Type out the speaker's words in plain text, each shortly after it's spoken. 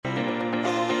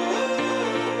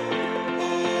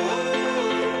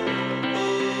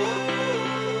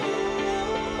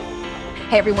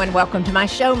Hey everyone, welcome to my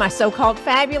show, My So-Called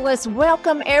Fabulous.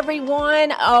 Welcome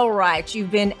everyone. All right, you've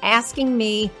been asking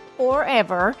me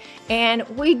forever, and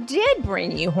we did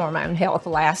bring you hormone health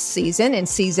last season in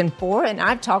season 4, and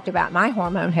I've talked about my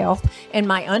hormone health and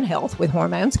my unhealth with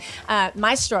hormones,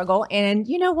 my struggle, and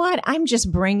you know what? I'm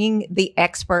just bringing the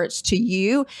experts to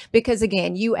you because,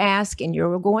 again, you ask and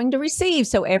you're going to receive.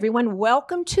 So everyone,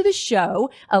 welcome to the show,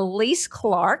 Elise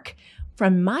Clark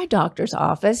from my doctor's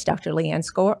office, Dr. Leanne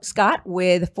Scott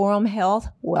with Forum Health.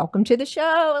 Welcome to the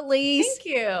show, Elise. Thank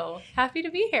you. Happy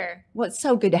to be here. Well, it's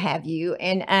so good to have you.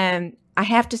 And I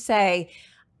have to say,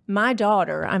 my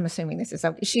daughter, I'm assuming this is,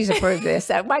 she's approved this.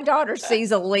 My daughter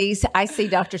sees Elise. I see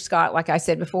Dr. Scott, like I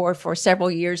said before, for several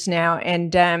years now.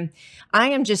 And I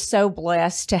am just so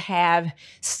blessed to have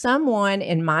someone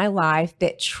in my life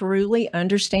that truly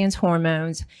understands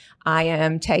hormones. I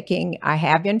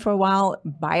have been for a while,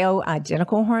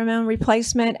 bioidentical hormone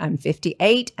replacement. I'm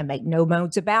 58. I make no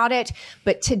bones about it.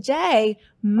 But today,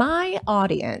 my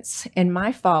audience and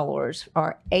my followers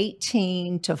are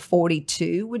 18 to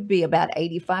 42, would be about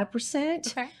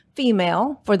 85%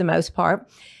 female for the most part.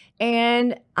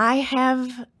 And I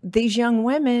have these young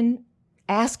women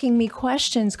asking me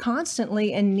questions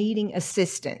constantly and needing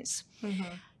assistance. Mm-hmm.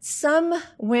 Some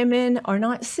women are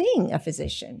not seeing a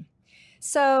physician.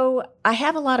 So I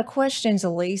have a lot of questions,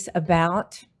 Elise,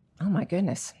 about, oh my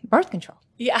goodness, birth control.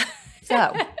 Yeah.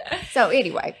 So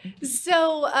anyway.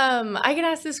 So I get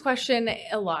asked this question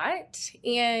a lot,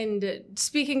 and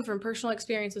speaking from personal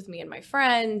experience with me and my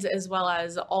friends, as well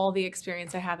as all the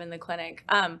experience I have in the clinic,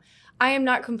 I am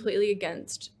not completely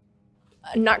against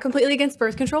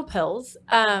birth control pills,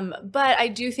 but I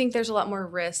do think there's a lot more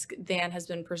risk than has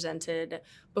been presented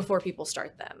before people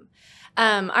start them.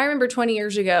 I remember 20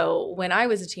 years ago when I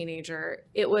was a teenager,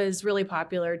 it was really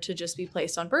popular to just be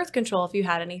placed on birth control if you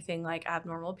had anything like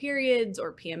abnormal periods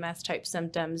or PMS type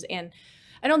symptoms. And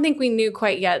I don't think we knew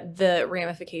quite yet the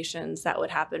ramifications that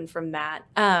would happen from that.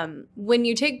 When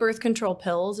you take birth control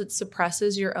pills, it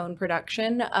suppresses your own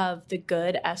production of the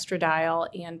good estradiol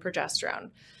and progesterone.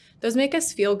 Those make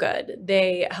us feel good.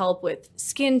 They help with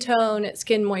skin tone,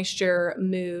 skin moisture,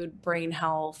 mood, brain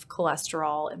health,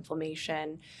 cholesterol,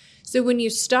 inflammation. So when you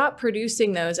stop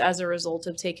producing those as a result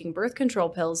of taking birth control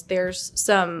pills, there's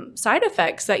some side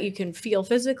effects that you can feel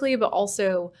physically, but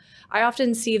also I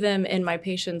often see them in my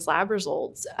patients' lab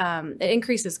results. It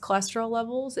increases cholesterol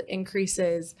levels. It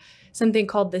increases something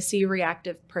called the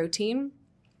C-reactive protein,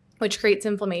 which creates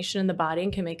inflammation in the body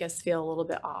and can make us feel a little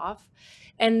bit off.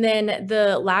 And then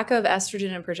the lack of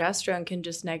estrogen and progesterone can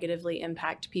just negatively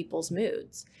impact people's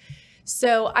moods.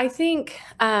 So I think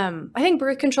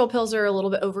birth control pills are a little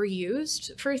bit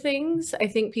overused for things. I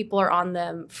think people are on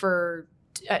them for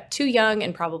too young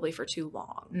and probably for too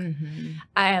long.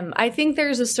 Mm-hmm. I think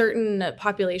there's a certain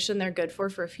population they're good for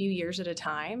a few years at a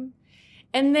time.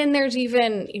 And then there's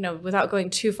even, without going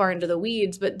too far into the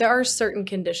weeds, but there are certain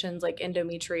conditions like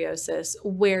endometriosis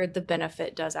where the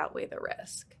benefit does outweigh the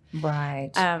risk.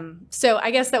 Right. So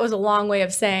I guess that was a long way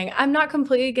of saying I'm not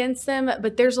completely against them,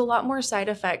 but there's a lot more side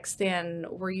effects than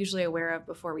we're usually aware of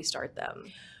before we start them.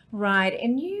 Right.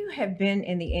 And you have been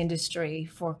in the industry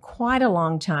for quite a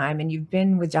long time, and you've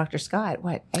been with Dr. Scott,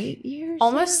 8 years?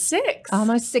 Almost 6.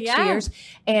 Almost 6 years.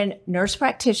 And nurse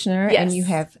practitioner. Yes.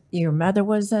 And your mother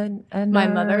was a nurse. My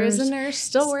mother is a nurse,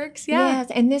 still works. Yeah.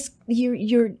 Yes. And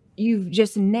you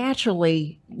just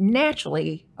naturally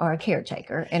are a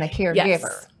caretaker and a caregiver.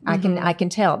 Yes. Mm-hmm. I can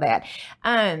tell that.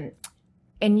 And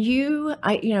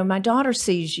my daughter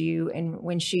sees you, and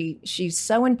when she's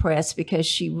so impressed because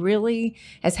she really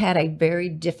has had a very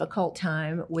difficult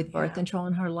time with birth control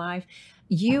in her life.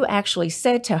 You actually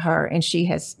said to her, and she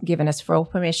has given us full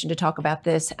permission to talk about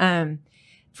this,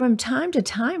 from time to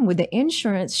time with the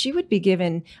insurance, she would be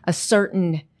given a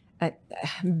certain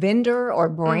vendor or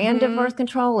brand of birth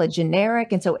control, a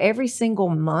generic. And so every single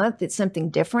month it's something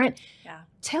different. Yeah.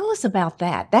 Tell us about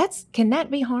that. Can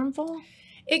that be harmful?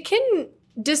 It can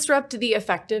disrupt the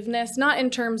effectiveness, not in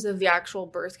terms of the actual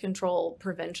birth control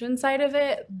prevention side of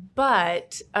it,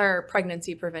 or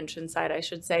pregnancy prevention side, I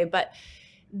should say. But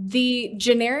the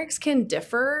generics can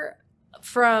differ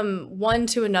from one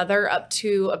to another up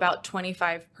to about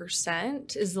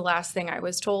 25% is the last thing I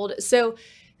was told. So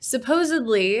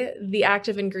supposedly the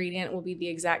active ingredient will be the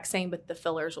exact same, but the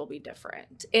fillers will be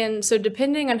different. And so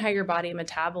depending on how your body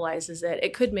metabolizes it,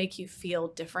 it could make you feel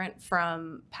different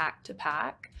from pack to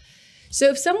pack. So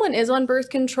if someone is on birth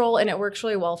control and it works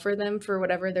really well for them for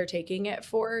whatever they're taking it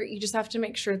for, you just have to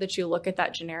make sure that you look at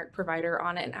that generic provider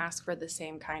on it and ask for the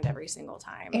same kind every single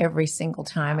time. Every single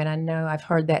time. And I know I've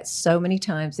heard that so many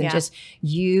times. And just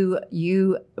you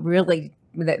really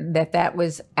that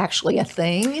was actually a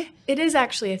thing? It is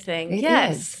actually a thing. It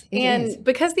yes. is.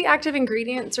 Because the active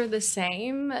ingredients are the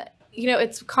same,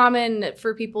 it's common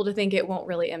for people to think it won't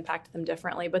really impact them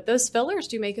differently, but those fillers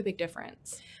do make a big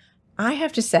difference. I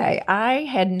have to say, I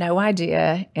had no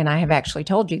idea, and I have actually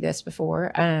told you this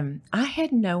before. I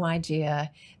had no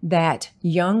idea that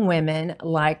young women,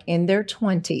 like in their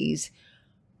 20s,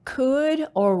 could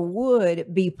or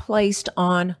would be placed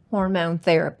on hormone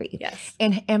therapy. Yes.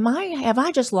 And have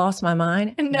I just lost my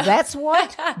mind? No. That's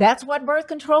what birth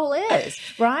control is,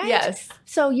 right? Yes.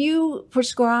 So you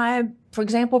prescribe, for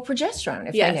example, progesterone.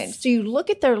 If Yes. they need. So you look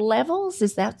at their levels.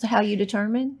 Is that how you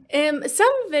determine?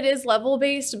 Some of it is level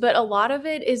based, but a lot of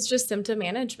it is just symptom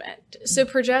management. So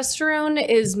progesterone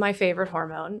is my favorite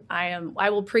hormone. I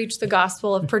will preach the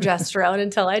gospel of progesterone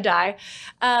until I die.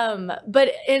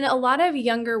 But in a lot of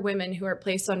younger women who are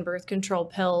placed on birth control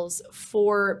pills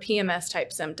for PMS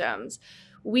type symptoms,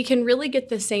 we can really get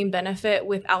the same benefit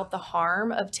without the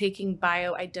harm of taking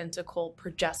bioidentical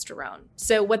progesterone.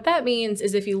 So what that means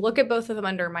is if you look at both of them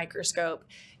under a microscope,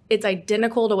 it's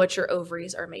identical to what your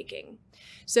ovaries are making.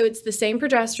 So it's the same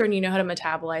progesterone, you know how to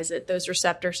metabolize it. Those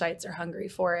receptor sites are hungry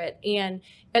for it. And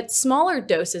at smaller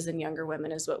doses in younger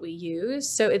women is what we use.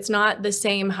 So it's not the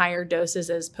same higher doses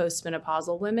as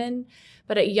postmenopausal women,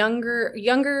 but at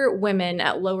younger women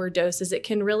at lower doses, it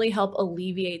can really help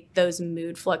alleviate those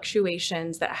mood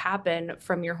fluctuations that happen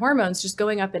from your hormones just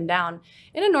going up and down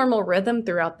in a normal rhythm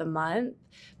throughout the month.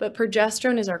 But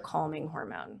progesterone is our calming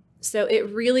hormone. So it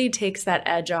really takes that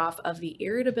edge off of the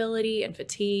irritability and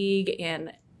fatigue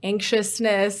and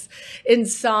anxiousness,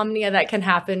 insomnia that can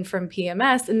happen from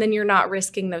PMS. And then you're not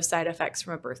risking those side effects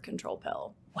from a birth control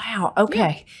pill. Wow.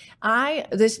 Okay. I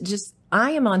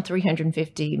am on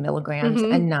 350 milligrams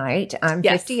a night. I'm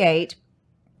 58,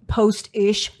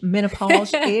 post-ish,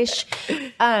 menopause-ish.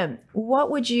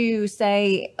 What would you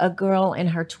say a girl in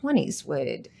her 20s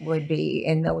would be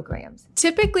in milligrams?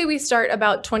 Typically, we start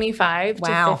about 25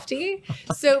 to 50.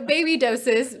 So baby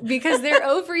doses, because their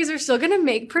ovaries are still going to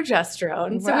make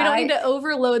progesterone. So we don't need to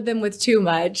overload them with too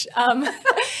much.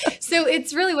 So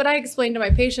it's really what I explain to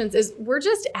my patients is we're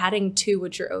just adding to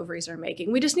what your ovaries are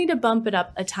making. We just need to bump it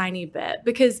up a tiny bit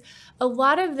because a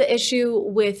lot of the issue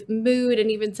with mood and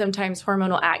even sometimes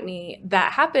hormonal acne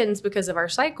that happens because of our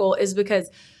cycle is because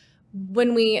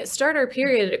when we start our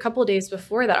period a couple of days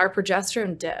before that, our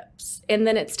progesterone dips and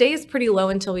then it stays pretty low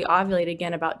until we ovulate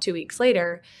again about 2 weeks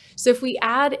later. So if we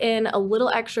add in a little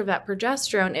extra of that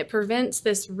progesterone, it prevents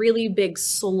this really big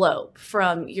slope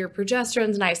from your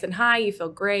progesterone's nice and high, you feel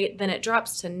great, then it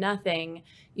drops to nothing,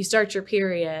 you start your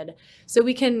period. So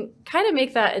we can kind of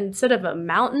make that instead of a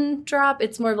mountain drop,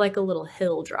 it's more of like a little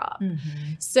hill drop.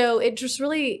 Mm-hmm. So it just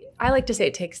really, I like to say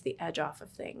it takes the edge off of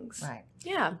things. Right.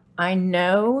 Yeah. I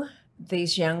know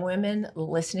these young women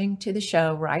listening to the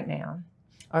show right now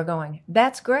are going,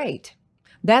 that's great.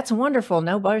 That's wonderful.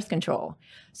 No birth control.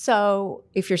 So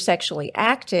if you're sexually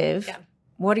active,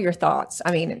 what are your thoughts?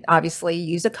 I mean, obviously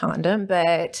use a condom,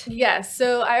 but. Yes.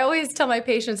 So I always tell my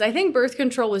patients, I think birth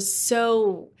control was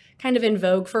so kind of in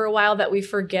vogue for a while that we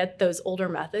forget those older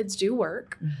methods do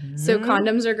work. Mm-hmm. So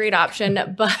condoms are a great option,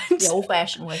 but the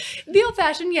old-fashioned way. The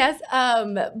old-fashioned, yes.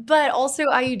 But also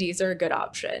IUDs are a good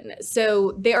option.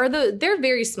 So they're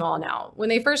very small now. When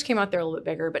they first came out, they're a little bit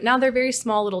bigger, but now they're very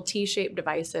small little T-shaped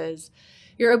devices.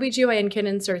 Your OBGYN can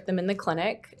insert them in the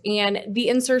clinic, and the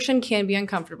insertion can be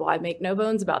uncomfortable. I make no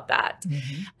bones about that.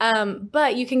 Mm-hmm.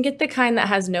 But you can get the kind that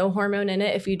has no hormone in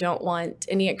it if you don't want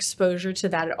any exposure to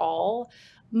that at all.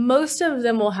 Most of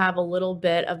them will have a little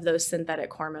bit of those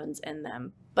synthetic hormones in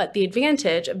them. But the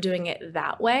advantage of doing it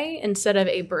that way, instead of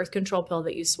a birth control pill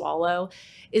that you swallow,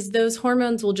 is those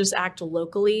hormones will just act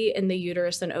locally in the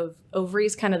uterus and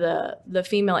ovaries, kind of the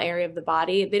female area of the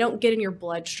body. They don't get in your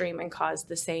bloodstream and cause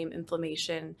the same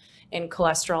inflammation and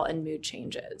cholesterol and mood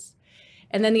changes.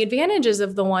 And then the advantages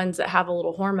of the ones that have a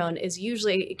little hormone is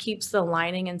usually it keeps the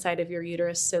lining inside of your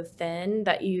uterus so thin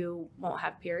that you won't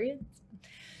have periods.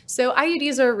 So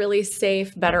IUDs are a really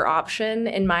safe, better option,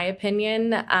 in my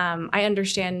opinion. I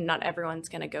understand not everyone's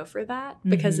going to go for that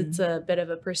because it's a bit of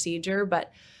a procedure,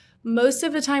 but most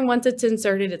of the time, once it's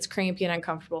inserted, it's crampy and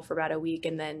uncomfortable for about a week,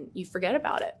 and then you forget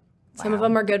about it. Wow. Some of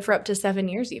them are good for up to 7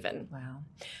 years even. Wow.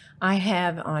 I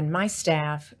have on my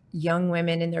staff young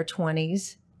women in their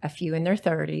 20s, a few in their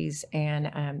 30s,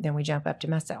 and then we jump up to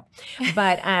myself.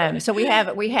 But so we have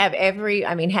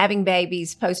having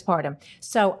babies postpartum.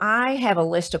 So I have a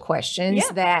list of questions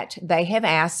that they have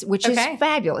asked, which is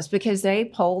fabulous because they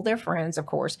poll their friends, of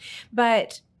course.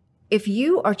 But if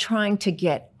you are trying to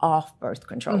get off birth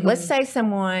control, let's say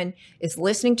someone is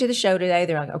listening to the show today,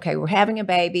 they're like, okay, we're having a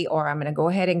baby, or I'm going to go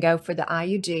ahead and go for the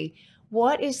IUD.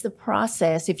 What is the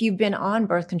process if you've been on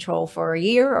birth control for a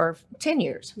year or 10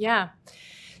 years? Yeah.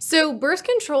 So birth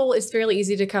control is fairly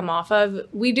easy to come off of.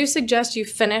 We do suggest you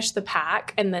finish the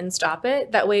pack and then stop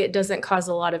it. That way it doesn't cause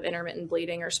a lot of intermittent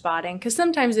bleeding or spotting. Because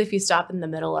sometimes if you stop in the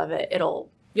middle of it,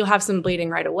 you'll have some bleeding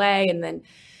right away. And then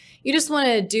you just want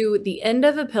to do the end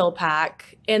of a pill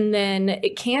pack. And then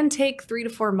it can take 3 to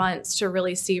 4 months to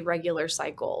really see regular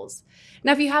cycles.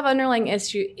 Now, if you have underlying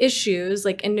issues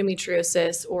like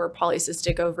endometriosis or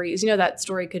polycystic ovaries, that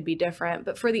story could be different.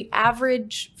 But for the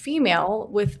average female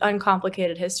with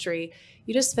uncomplicated history,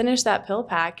 you just finish that pill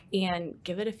pack and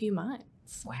give it a few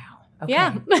months. Wow. Okay.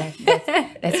 Yeah.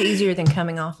 That's easier than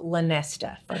coming off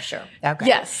Lunesta, for sure. Okay.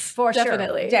 Yes, for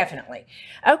definitely. sure. Definitely.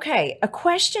 Okay. A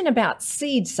question about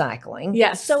seed cycling.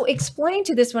 Yes. So explain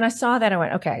to this. When I saw that, I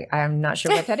went, okay, I'm not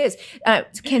sure what that is.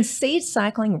 Can seed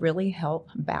cycling really help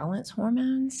balance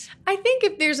hormones? I think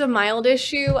if there's a mild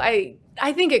issue,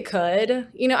 I think it could.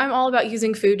 I'm all about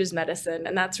using food as medicine,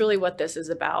 and that's really what this is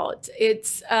about.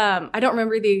 It's, I don't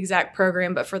remember the exact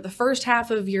program, but for the first half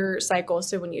of your cycle,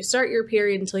 so when you start your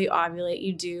period until you ovulate,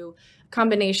 you do a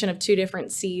combination of 2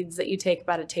 different seeds that you take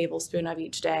about a tablespoon of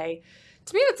each day.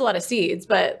 To me, that's a lot of seeds,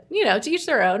 but, to each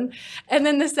their own. And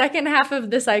then the second half of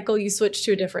the cycle, you switch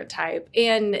to a different type.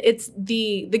 And it's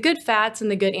the good fats and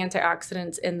the good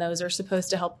antioxidants in those are supposed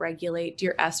to help regulate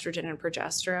your estrogen and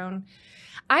progesterone.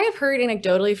 I have heard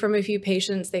anecdotally from a few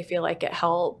patients, they feel like it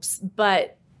helps.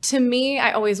 But to me,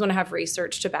 I always want to have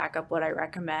research to back up what I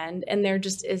recommend. And there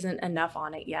just isn't enough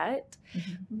on it yet.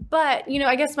 But,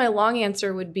 I guess my long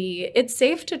answer would be it's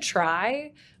safe to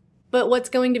try. But what's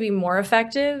going to be more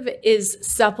effective is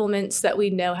supplements that we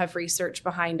know have research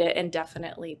behind it, and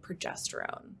definitely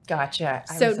progesterone. Gotcha.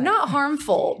 So not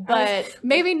harmful, but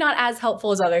maybe not as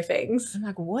helpful as other things. I'm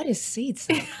like, what is seed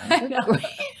cycling?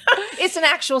 It's an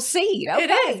actual seed. Okay. It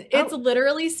is. It's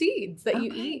literally seeds that you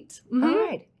eat. All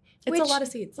right. It's a lot of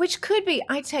seeds. Which could be,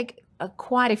 I take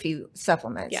quite a few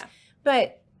supplements. Yeah.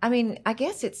 But I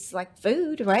guess it's like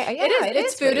food, right? Yeah, it is.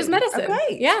 It's food as medicine.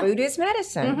 Okay. Yeah. Food is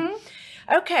medicine.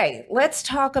 Okay, let's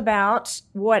talk about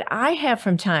what I have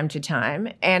from time to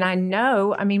time. And I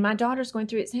know, my daughter's going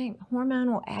through it saying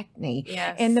hormonal acne.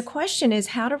 Yes. And the question is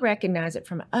how to recognize it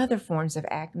from other forms of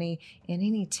acne and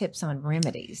any tips on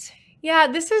remedies. Yeah,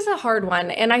 this is a hard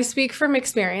one. And I speak from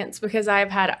experience because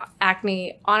I've had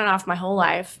acne on and off my whole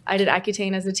life. I did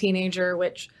Accutane as a teenager,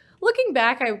 which looking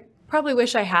back, I probably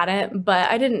wish I hadn't, but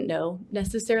I didn't know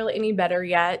necessarily any better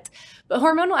yet. But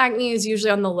hormonal acne is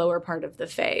usually on the lower part of the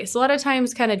face. A lot of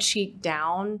times kind of cheek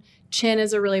down. Chin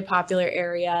is a really popular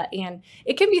area, and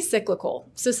it can be cyclical.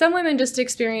 So some women just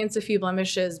experience a few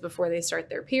blemishes before they start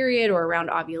their period or around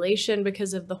ovulation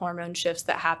because of the hormone shifts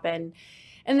that happen.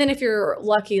 And then if you're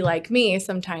lucky like me,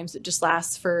 sometimes it just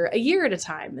lasts for a year at a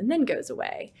time and then goes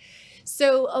away.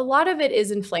 So a lot of it is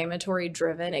inflammatory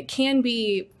driven. It can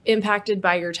be impacted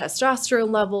by your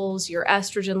testosterone levels, your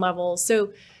estrogen levels.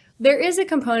 So there is a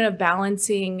component of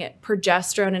balancing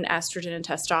progesterone and estrogen and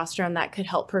testosterone that could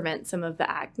help prevent some of the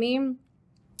acne.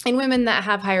 And women that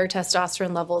have higher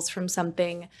testosterone levels from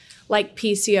something like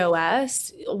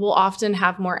PCOS will often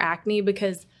have more acne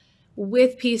because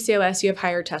with PCOS, you have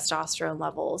higher testosterone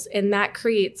levels, and that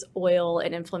creates oil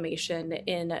and inflammation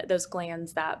in those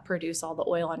glands that produce all the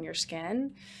oil on your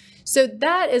skin. So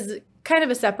that is kind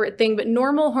of a separate thing, but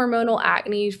normal hormonal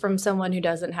acne from someone who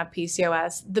doesn't have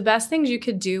PCOS, the best things you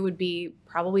could do would be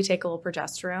probably take a little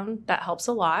progesterone. That helps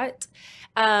a lot.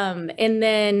 And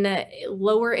then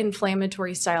lower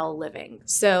inflammatory style living.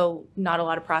 So not a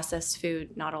lot of processed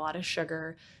food, not a lot of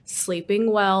sugar,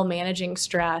 sleeping well, managing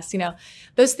stress,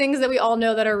 those things that we all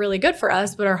know that are really good for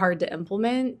us, but are hard to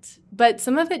implement. But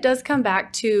some of it does come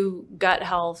back to gut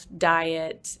health,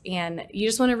 diet, and you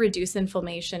just want to reduce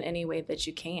inflammation any way that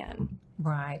you can.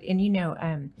 Right.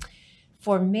 And,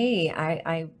 for me,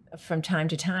 I from time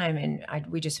to time, and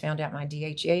we just found out my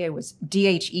DHEA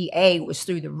was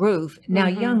through the roof. Now,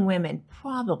 young women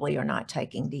probably are not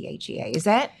taking DHEA. Is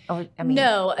that?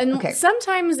 No. And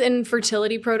sometimes in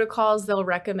fertility protocols, they'll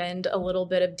recommend a little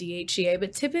bit of DHEA,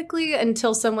 but typically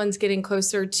until someone's getting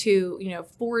closer to,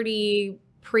 40,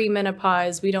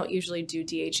 premenopause, we don't usually do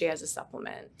DHEA as a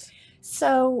supplement.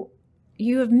 So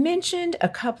you have mentioned a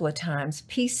couple of times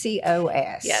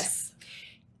PCOS. Yes.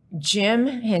 Jim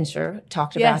Hensher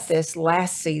talked about this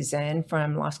last season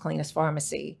from Las Colinas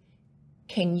Pharmacy.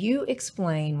 Can you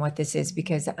explain what this is?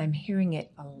 Because I'm hearing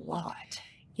it a lot.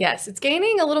 Yes, it's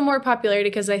gaining a little more popularity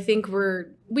because I think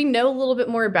we know a little bit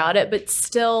more about it, but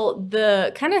still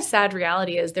the kind of sad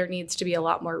reality is there needs to be a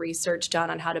lot more research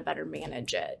done on how to better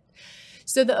manage it.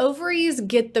 So the ovaries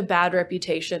get the bad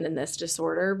reputation in this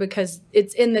disorder because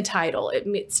it's in the title.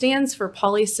 It stands for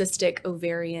polycystic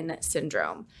ovarian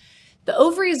syndrome. The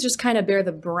ovaries just kind of bear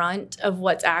the brunt of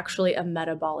what's actually a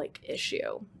metabolic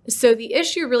issue. So the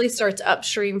issue really starts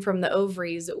upstream from the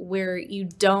ovaries where you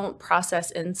don't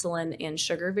process insulin and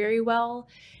sugar very well.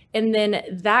 And then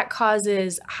that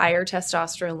causes higher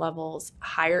testosterone levels,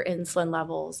 higher insulin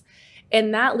levels,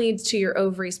 and that leads to your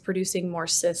ovaries producing more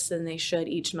cysts than they should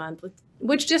each month,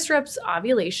 which disrupts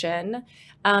ovulation.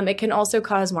 It can also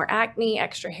cause more acne,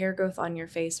 extra hair growth on your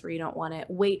face where you don't want it,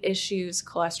 weight issues,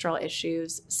 cholesterol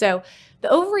issues. So the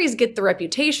ovaries get the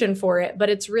reputation for it, but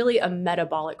it's really a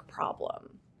metabolic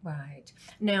problem. Right.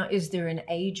 Now, is there an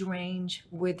age range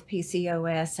with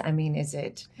PCOS?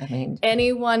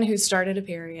 Anyone who started a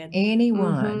period.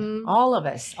 Anyone. Mm-hmm. All of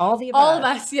us. All the above. All of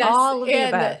us, yes. All of the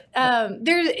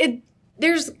above.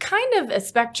 There's kind of a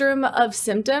spectrum of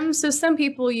symptoms. So some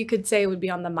people you could say would be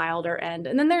on the milder end.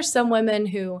 And then there's some women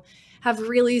who have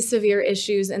really severe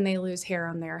issues and they lose hair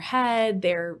on their head.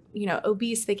 They're,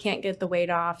 obese, they can't get the weight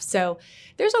off. So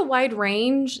there's a wide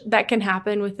range that can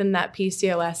happen within that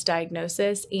PCOS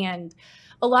diagnosis. And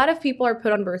a lot of people are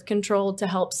put on birth control to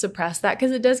help suppress that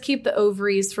because it does keep the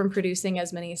ovaries from producing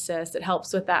as many cysts. It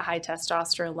helps with that high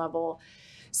testosterone level.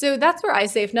 So that's where I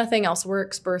say if nothing else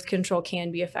works, birth control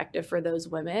can be effective for those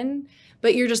women,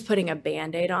 but you're just putting a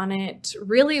Band-Aid on it.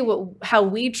 Really how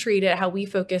we treat it, how we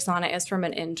focus on it is from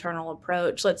an internal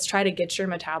approach. Let's try to get your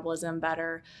metabolism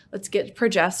better. Let's get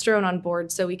progesterone on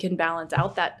board so we can balance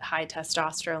out that high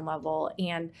testosterone level.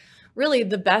 And really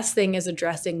the best thing is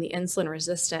addressing the insulin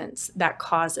resistance that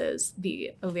causes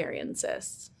the ovarian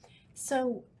cysts.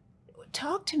 So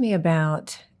talk to me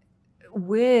about,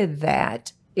 with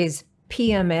that, is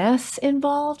PMS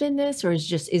involved in this, or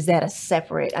is that a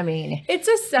separate? It's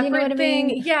a separate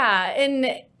thing. Yeah.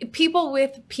 And people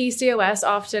with PCOS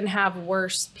often have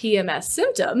worse PMS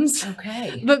symptoms.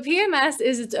 Okay. But PMS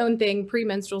is its own thing,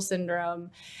 premenstrual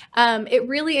syndrome. It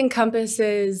really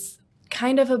encompasses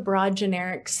kind of a broad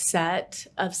generic set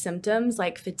of symptoms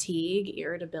like fatigue,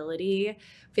 irritability,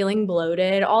 feeling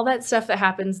bloated, all that stuff that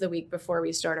happens the week before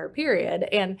we start our period.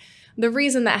 And the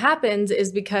reason that happens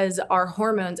is because our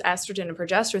hormones, estrogen and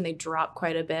progesterone, they drop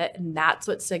quite a bit, and that's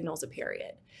what signals a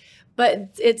period.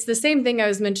 But it's the same thing I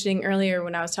was mentioning earlier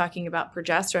when I was talking about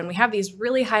progesterone. We have these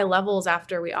really high levels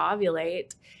after we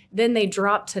ovulate, then they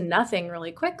drop to nothing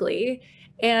really quickly.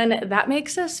 And that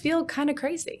makes us feel kind of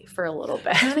crazy for a little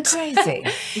bit. Kind of crazy.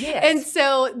 Yes. And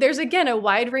so there's, again, a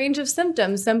wide range of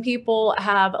symptoms. Some people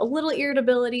have a little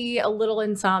irritability, a little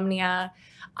insomnia.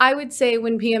 I would say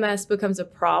when PMS becomes a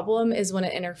problem is when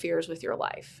it interferes with your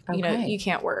life. Okay. You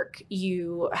can't work.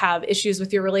 You have issues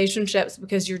with your relationships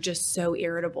because you're just so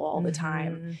irritable all the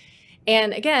time.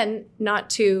 And again, not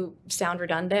to sound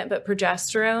redundant, but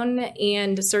progesterone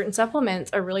and certain supplements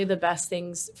are really the best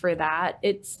things for that.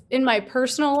 It's, in my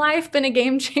personal life, been a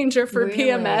game changer for really?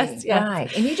 PMS. Yeah.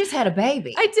 Right. And you just had a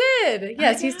baby. I did.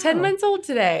 Yes, he's 10 months old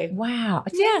today. Wow.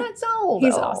 10 months old.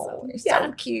 He's awesome. He's yeah.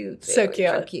 so cute. So cute.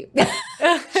 So cute.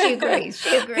 She agrees.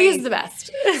 He's the best.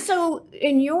 So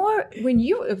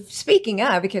speaking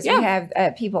of, because we have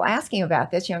people asking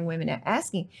about this, young women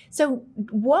asking, so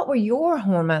what were your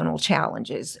hormonal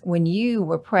challenges when you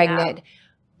were pregnant,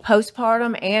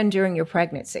 postpartum, and during your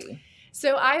pregnancy?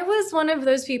 So I was one of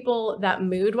those people that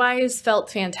mood-wise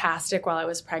felt fantastic while I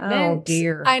was pregnant. Oh,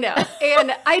 dear. I know.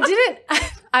 And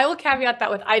I will caveat that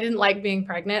with I didn't like being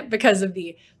pregnant because of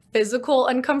the physical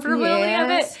uncomfortability of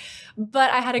it.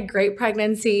 But I had a great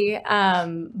pregnancy.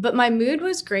 But my mood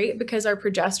was great because our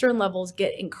progesterone levels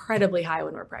get incredibly high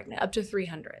when we're pregnant, up to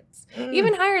 300s,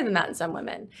 even higher than that in some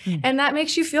women. And that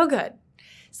makes you feel good.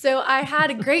 So I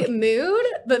had a great mood,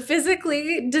 but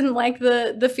physically didn't like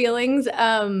the feelings.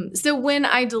 So when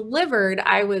I delivered,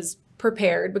 I was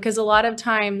prepared because a lot of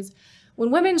times when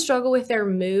women struggle with their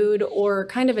mood or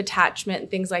kind of attachment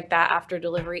and things like that after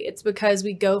delivery, it's because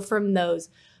we go from those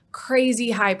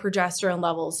crazy high progesterone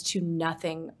levels to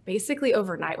nothing basically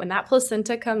overnight. When that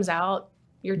placenta comes out,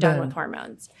 you're done with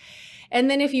hormones. And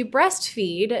then if you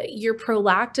breastfeed, your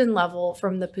prolactin level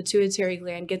from the pituitary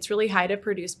gland gets really high to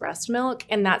produce breast milk,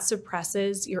 and that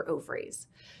suppresses your ovaries.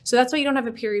 So that's why you don't have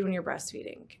a period when you're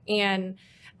breastfeeding. And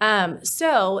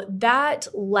so that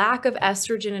lack of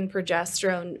estrogen and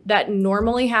progesterone that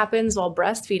normally happens while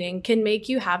breastfeeding can make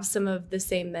you have some of the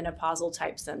same menopausal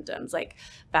type symptoms like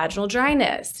vaginal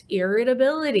dryness,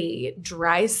 irritability,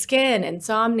 dry skin,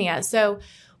 insomnia. So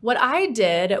What I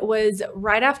did was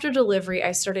right after delivery,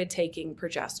 I started taking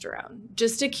progesterone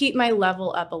just to keep my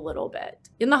level up a little bit.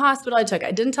 In the hospital, I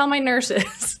didn't tell my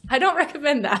nurses. I don't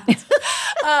recommend that.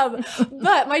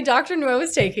 But my doctor knew I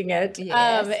was taking it.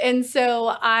 Yes. And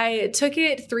so I took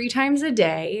it 3 times a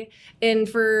day. And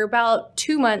for about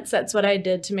 2 months, that's what I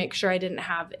did to make sure I didn't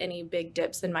have any big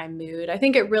dips in my mood. I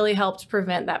think it really helped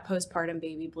prevent that postpartum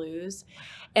baby blues.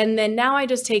 And then now I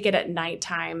just take it at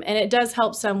nighttime, and it does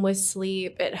help some with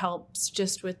sleep. It helps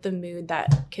just with the mood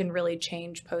that can really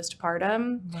change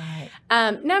postpartum. Right.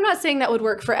 Now, I'm not saying that would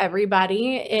work for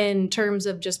everybody in terms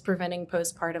of just preventing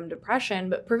postpartum depression,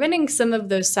 but preventing some of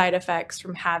those side effects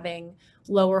from having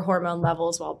lower hormone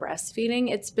levels while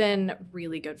breastfeeding, it's been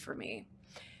really good for me.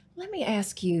 Let me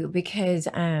ask you, because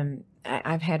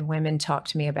I've had women talk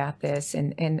to me about this,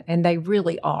 and they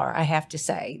really are, I have to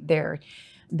say,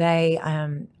 they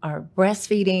are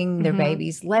breastfeeding their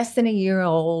babies less than a year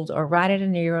old or right at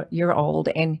a year old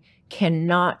and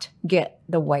cannot get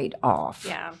the weight off.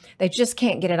 Yeah. They just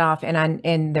can't get it off.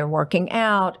 And they're working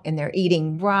out and they're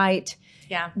eating right.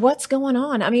 Yeah. What's going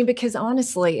on? I mean, because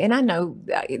honestly, and I know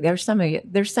there's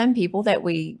some people that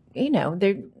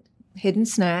they're hidden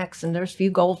snacks and there's a few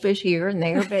goldfish here and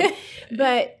there,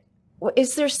 but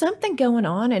is there something going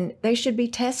on? And they should be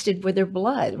tested with their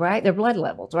blood, right? Their blood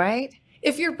levels, right?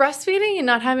 If you're breastfeeding and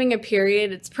not having a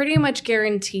period, it's pretty much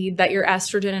guaranteed that your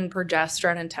estrogen and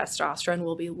progesterone and testosterone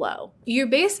will be low. You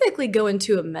basically go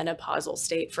into a menopausal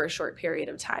state for a short period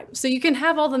of time. So you can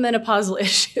have all the menopausal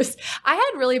issues. I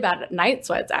had really bad night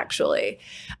sweats, actually.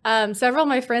 Several of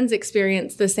my friends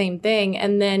experienced the same thing.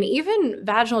 And then even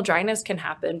vaginal dryness can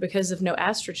happen because of no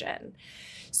estrogen.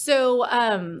 So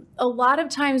a lot of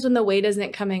times when the weight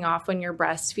isn't coming off when you're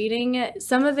breastfeeding,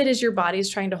 some of it is your body's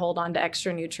trying to hold on to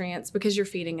extra nutrients because you're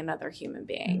feeding another human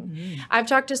being. Mm-hmm. I've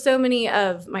talked to so many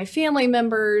of my family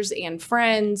members and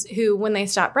friends who, when they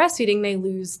stop breastfeeding, they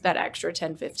lose that extra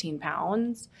 10, 15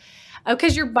 pounds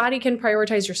because your body can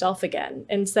prioritize yourself again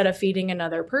instead of feeding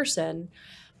another person.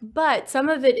 But some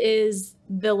of it is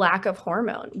the lack of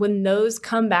hormone. When those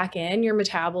come back in, your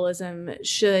metabolism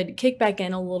should kick back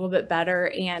in a little bit better.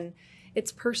 And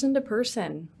it's person to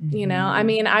person, you know? I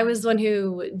mean, I was the one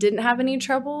who didn't have any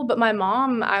trouble, but my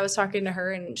mom, I was talking to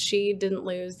her and she didn't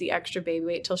lose the extra baby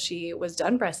weight till she was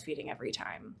done breastfeeding every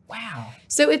time. Wow.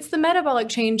 So it's the metabolic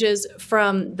changes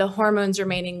from the hormones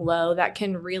remaining low that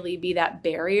can really be that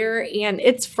barrier. And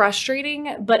it's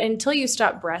frustrating, but until you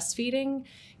stop breastfeeding,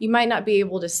 you might not be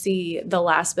able to see the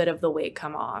last bit of the weight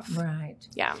come off. Right.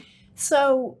 Yeah.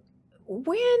 So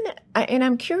and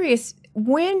I'm curious,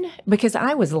 because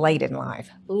I was late in life,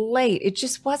 it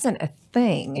just wasn't a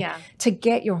thing to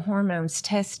get your hormones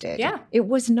tested. Yeah. It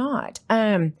was not.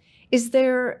 Is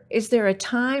there a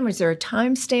time, is there a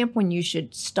time stamp when you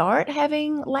should start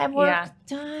having lab work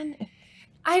done?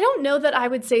 I don't know that I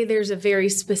would say there's a very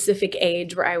specific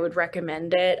age where I would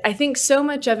recommend it. I think so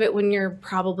much of it when you're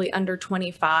probably under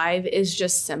 25 is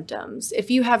just symptoms. If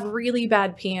you have really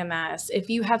bad PMS, if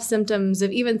you have symptoms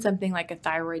of even something like a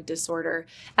thyroid disorder,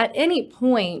 at any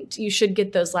point you should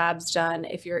get those labs done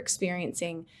if you're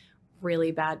experiencing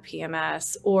really bad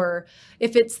PMS, or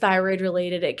if it's thyroid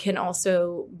related, it can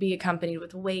also be accompanied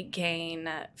with weight gain,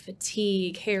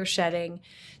 fatigue, hair shedding.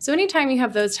 So anytime you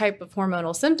have those type of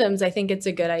hormonal symptoms, I think it's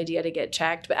a good idea to get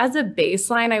checked. But as a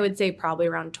baseline, I would say probably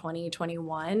around 20,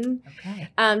 21. Okay.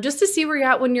 Just to see where you're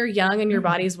at when you're young and your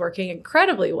body's working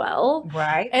incredibly well.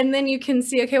 Right. And then you can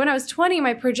see, okay, when I was 20,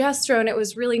 my progesterone, it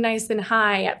was really nice and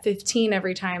high. At 15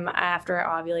 every time after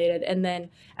I ovulated. And then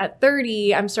at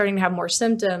 30, I'm starting to have more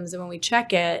symptoms. And when we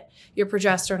check it, your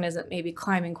progesterone isn't maybe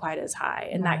climbing quite as high.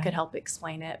 And that could help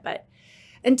explain it. But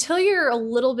until you're a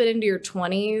little bit into your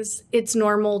 20s, it's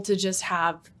normal to just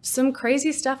have some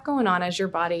crazy stuff going on as your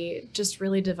body just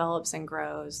really develops and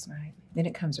grows. Right. Then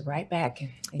it comes right back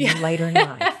later in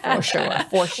life,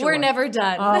 for sure. We're never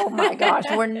done. Oh my gosh,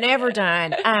 we're never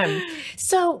done.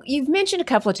 So you've mentioned a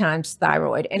couple of times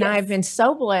thyroid, and I've been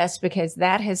so blessed because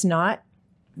that has not,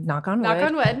 knock on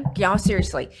wood. Y'all,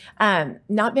 seriously,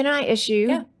 not been an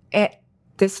issue at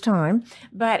this time,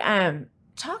 but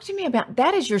talk to me about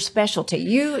that. Is your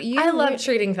specialty. I love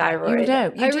treating thyroid. You do.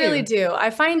 I really do. I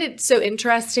find it so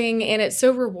interesting and it's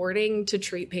so rewarding to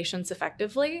treat patients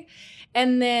effectively.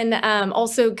 And then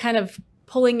also kind of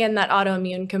pulling in that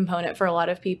autoimmune component for a lot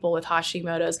of people with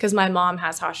Hashimoto's, because my mom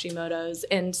has Hashimoto's.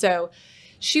 And so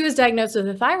she was diagnosed with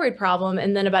a thyroid problem.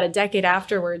 And then about a decade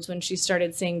afterwards, when she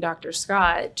started seeing Dr.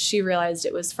 Scott, she realized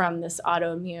it was from this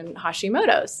autoimmune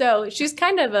Hashimoto's. So she's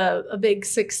kind of a big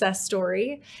success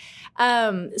story.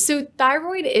 So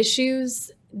thyroid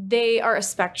issues, they are a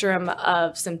spectrum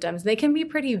of symptoms. They can be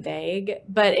pretty vague,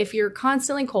 but if you're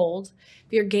constantly cold,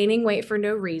 if you're gaining weight for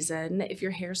no reason, if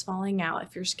your hair's falling out,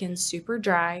 if your skin's super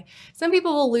dry, some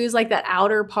people will lose like that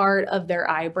outer part of their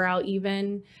eyebrow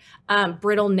even,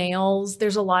 brittle nails.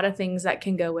 There's a lot of things that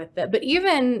can go with it, but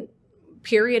even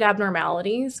period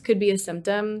abnormalities could be a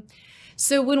symptom.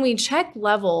 So when we check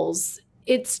levels,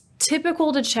 it's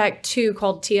typical to check two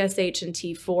called TSH and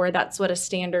T4. That's what a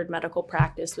standard medical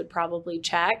practice would probably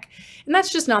check. And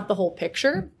that's just not the whole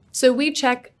picture. So we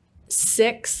check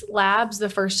 6 labs the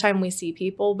first time we see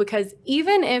people, because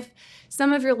even if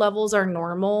some of your levels are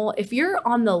normal, if you're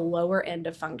on the lower end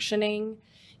of functioning,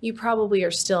 you probably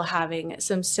are still having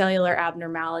some cellular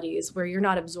abnormalities where you're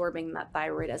not absorbing that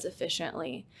thyroid as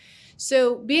efficiently.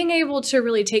 So being able to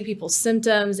really take people's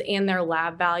symptoms and their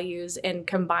lab values and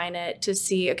combine it to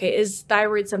see, okay, is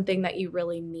thyroid something that you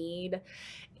really need?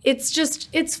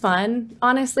 It's fun,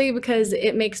 honestly, because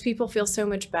it makes people feel so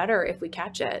much better if we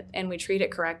catch it and we treat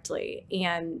it correctly.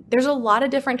 And there's a lot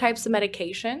of different types of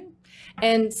medication,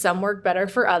 and some work better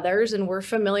for others, and we're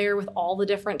familiar with all the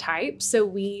different types. So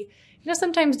we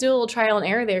sometimes do a little trial and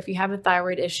error there. If you have a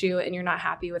thyroid issue and you're not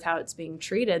happy with how it's being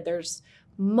treated, there's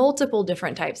multiple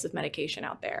different types of medication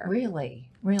out there. Really?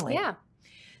 Yeah.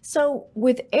 So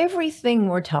with everything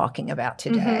we're talking about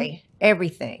today,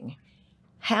 everything,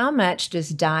 how much does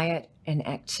diet and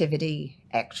activity,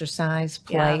 exercise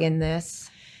play in this?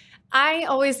 I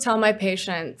always tell my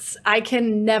patients, I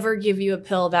can never give you a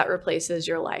pill that replaces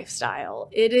your lifestyle.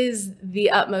 It is the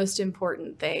utmost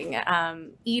important thing.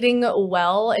 Eating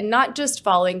well, and not just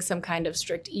following some kind of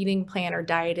strict eating plan or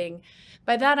dieting.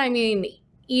 By that, I mean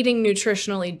eating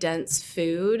nutritionally dense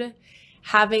food,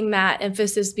 having that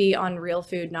emphasis be on real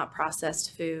food, not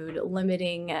processed food,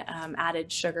 limiting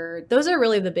added sugar. Those are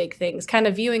really the big things, kind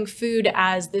of viewing food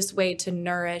as this way to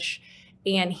nourish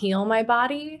and heal my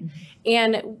body.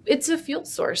 And it's a fuel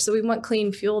source, so we want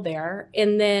clean fuel there.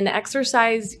 And then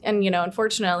exercise, and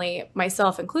unfortunately,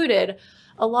 myself included,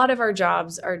 a lot of our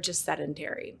jobs are just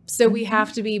sedentary. So we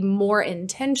have to be more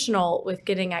intentional with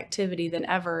getting activity than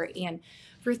ever. And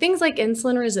for things like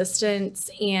insulin resistance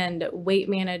and weight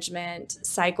management,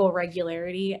 cycle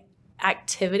regularity,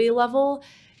 activity level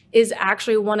is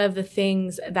actually one of the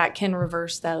things that can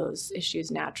reverse those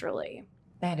issues naturally.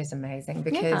 That is amazing,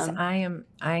 because I am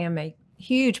a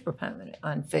huge proponent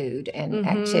on food and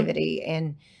activity,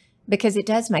 and because it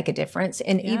does make a difference.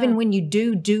 And even when you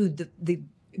do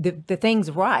the things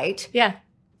right,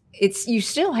 you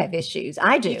still have issues.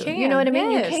 I do. You know what I mean?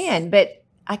 Yes. You can, but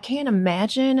I can't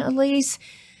imagine, Elise,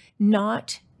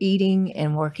 not eating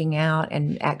and working out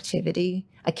and activity.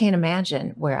 I can't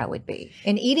imagine where I would be.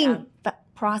 And eating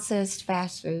processed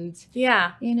fast foods.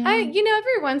 Yeah.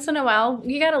 Every once in a while,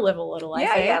 you got to live a little, I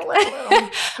think. Yeah, live a little.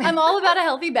 I'm all about a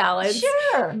healthy balance.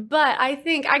 Sure. But I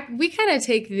think we kind of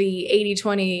take the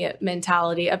 80-20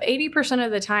 mentality of 80%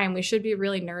 of the time, we should be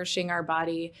really nourishing our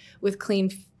body with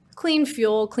clean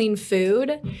fuel, clean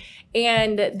food.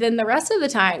 And then the rest of the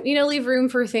time, leave room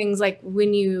for things like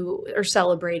when you are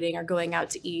celebrating or going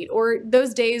out to eat, or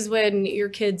those days when your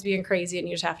kid's being crazy and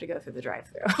you just have to go through the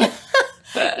drive-thru.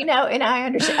 And I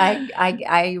understand.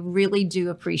 I really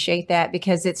do appreciate that,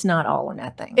 because it's not all or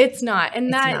nothing. It's not.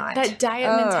 And that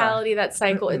diet mentality, that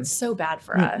cycle, it's so bad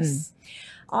for us.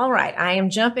 All right. I am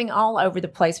jumping all over the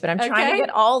place, but I'm trying to get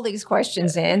all these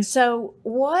questions in. So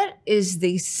what is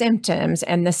the symptoms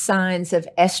and the signs of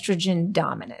estrogen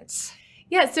dominance?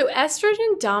 Yeah, so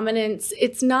estrogen dominance,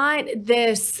 it's not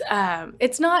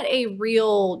a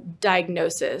real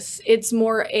diagnosis. It's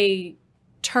more a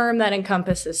term that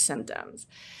encompasses symptoms.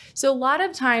 So a lot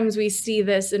of times we see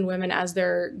this in women as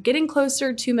they're getting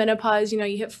closer to menopause. You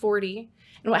hit 40.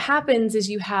 And what happens is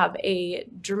you have a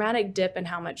dramatic dip in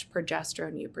how much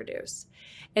progesterone you produce.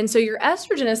 And so your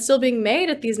estrogen is still being made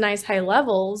at these nice high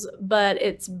levels, but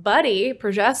its buddy,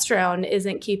 progesterone,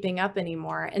 isn't keeping up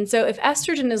anymore. And so if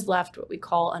estrogen is left what we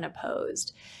call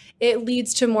unopposed, it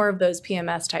leads to more of those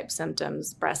PMS type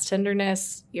symptoms: breast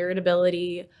tenderness,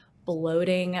 irritability,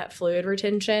 bloating, fluid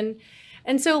retention.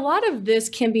 And so a lot of this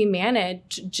can be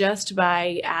managed just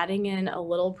by adding in a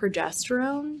little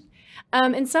progesterone.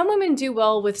 And some women do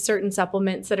well with certain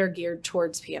supplements that are geared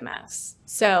towards PMS.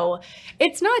 So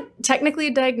it's not technically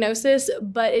a diagnosis,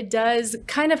 but it does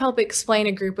kind of help explain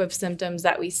a group of symptoms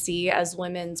that we see as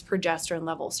women's progesterone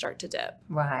levels start to dip.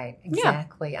 Right,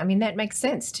 exactly. Yeah. I mean, that makes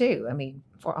sense too. I mean,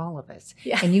 for all of us.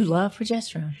 Yeah. And you love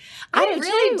progesterone. I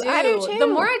really do. I do too. The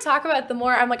more I talk about it, the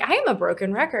more I'm like, I am a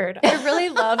broken record. I really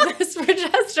love this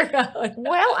progesterone.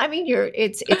 Well, I mean,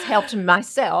 it's helped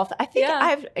myself. I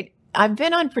think I've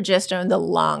been on progesterone the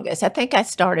longest. I think I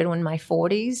started in my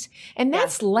 40s, and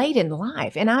that's late in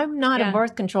life. And I'm not a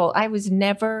birth control. I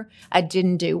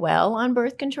didn't do well on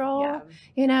birth control,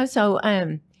 So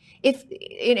and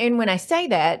when I say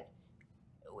that,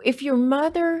 if your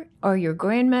mother or your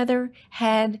grandmother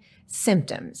had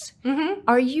symptoms,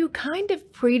 are you kind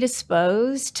of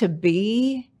predisposed to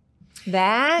be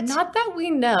that? Not that we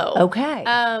know. Okay.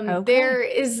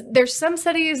 There's some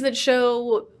studies that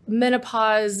show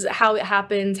menopause, how it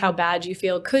happens, how bad you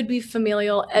feel, could be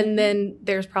familial, and then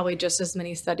there's probably just as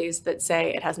many studies that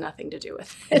say it has nothing to do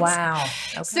with it. Wow.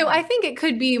 Okay. So I think it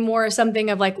could be more something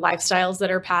of like lifestyles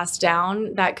that are passed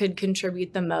down that could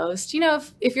contribute the most.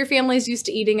 If your family's used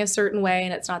to eating a certain way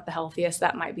and it's not the healthiest,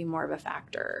 that might be more of a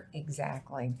factor.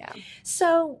 Exactly. Yeah.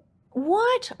 So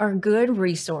what are good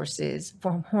resources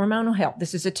for hormonal health?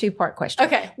 This is a two-part question.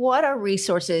 Okay. What are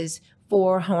resources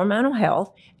for hormonal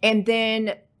health? And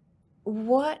then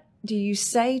what do you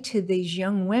say to these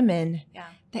young women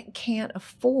that can't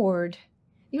afford,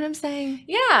 you know what I'm saying?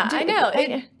 Yeah, I know.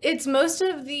 It's most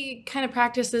of the kind of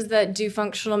practices that do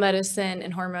functional medicine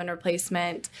and hormone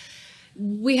replacement.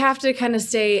 We have to kind of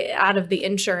stay out of the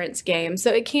insurance game.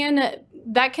 So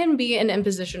that can be an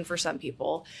imposition for some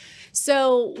people.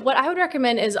 So what I would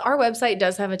recommend is our website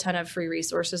does have a ton of free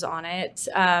resources on it,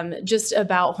 just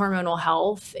about hormonal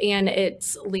health, and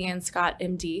it's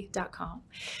leannescottmd.com.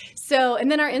 So,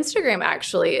 and then our Instagram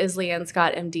actually is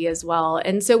leannescottmd as well.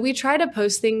 And so we try to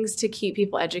post things to keep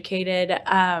people educated.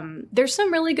 There's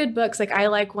some really good books. Like I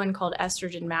like one called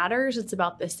Estrogen Matters. It's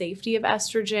about the safety of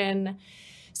estrogen.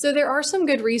 So there are some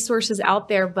good resources out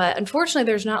there, but unfortunately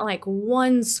there's not like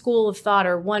one school of thought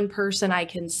or one person I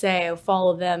can say, oh,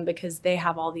 follow them because they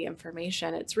have all the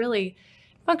information. It's really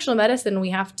functional medicine.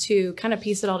 We have to kind of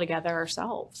piece it all together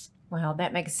ourselves. Well,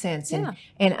 that makes sense. Yeah.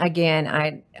 And again,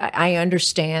 I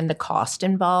understand the cost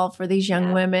involved for these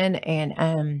young women,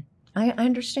 and I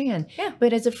understand. Yeah.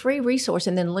 But as a free resource,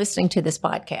 and then listening to this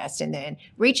podcast and then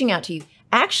reaching out to you,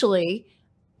 actually,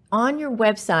 on your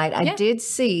website, I did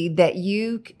see that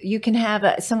you can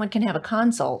have someone can have a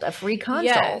consult, a free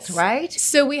consult, right?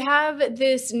 So we have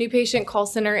this new patient call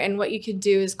center, and what you could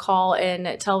do is call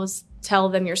and tell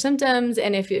them your symptoms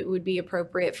and if it would be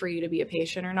appropriate for you to be a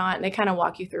patient or not. And they kind of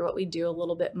walk you through what we do a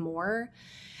little bit more.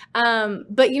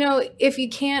 But if you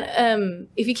can't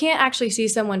actually see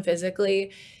someone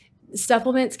physically,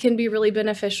 supplements can be really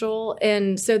beneficial.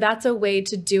 And so that's a way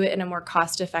to do it in a more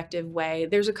cost-effective way.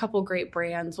 There's a couple great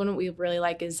brands. One we really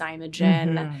like is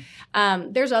Zymogen.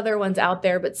 There's other ones out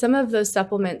there, but some of those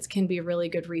supplements can be a really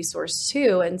good resource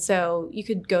too. And so you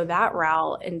could go that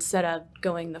route instead of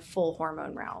going the full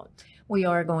hormone route. We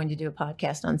are going to do a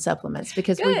podcast on supplements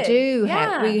because we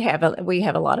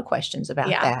have a lot of questions about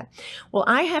that. Well,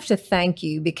 I have to thank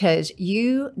you because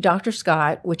you, Dr.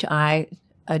 Scott, which I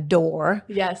adore.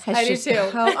 Yes, I do too.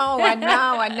 I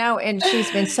know. And she's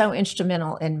been so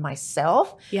instrumental in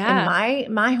myself, in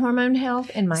my hormone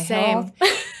health, and my health.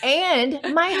 And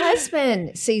my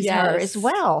husband sees her as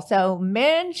well. So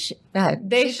men,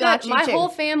 they should. My whole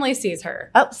family sees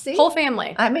her. Oh, see? Whole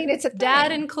family. I mean, it's a dad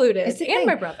thing. Included, it's and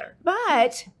my brother.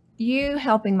 But you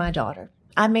helping my daughter.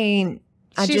 I mean,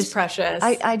 she's precious.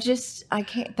 I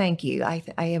can't thank you.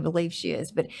 I believe she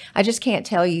is, but I just can't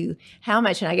tell you how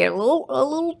much. And I get a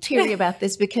little teary about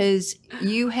this because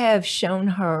you have shown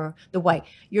her the way.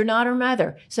 You're not her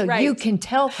mother, so you can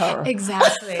tell her.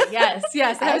 Exactly. Yes.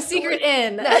 I have a secret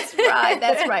in. That's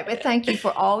right. But thank you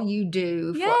for all you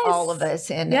do for all of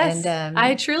us. And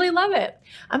I truly love it.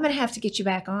 I'm going to have to get you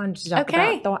back on to talk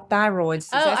about thyroids.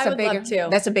 I would love to.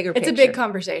 That's a bigger picture. It's a big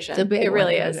conversation. It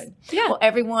really is. Yeah. Well,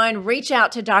 everyone, reach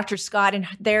out to Dr. Scott and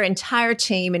their entire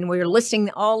team. And we're listing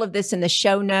all of this in the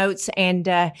show notes. And,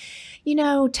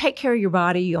 take care of your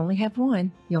body. You only have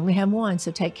one.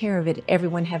 So take care of it.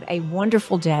 Everyone have a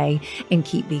wonderful day and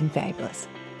keep being fabulous.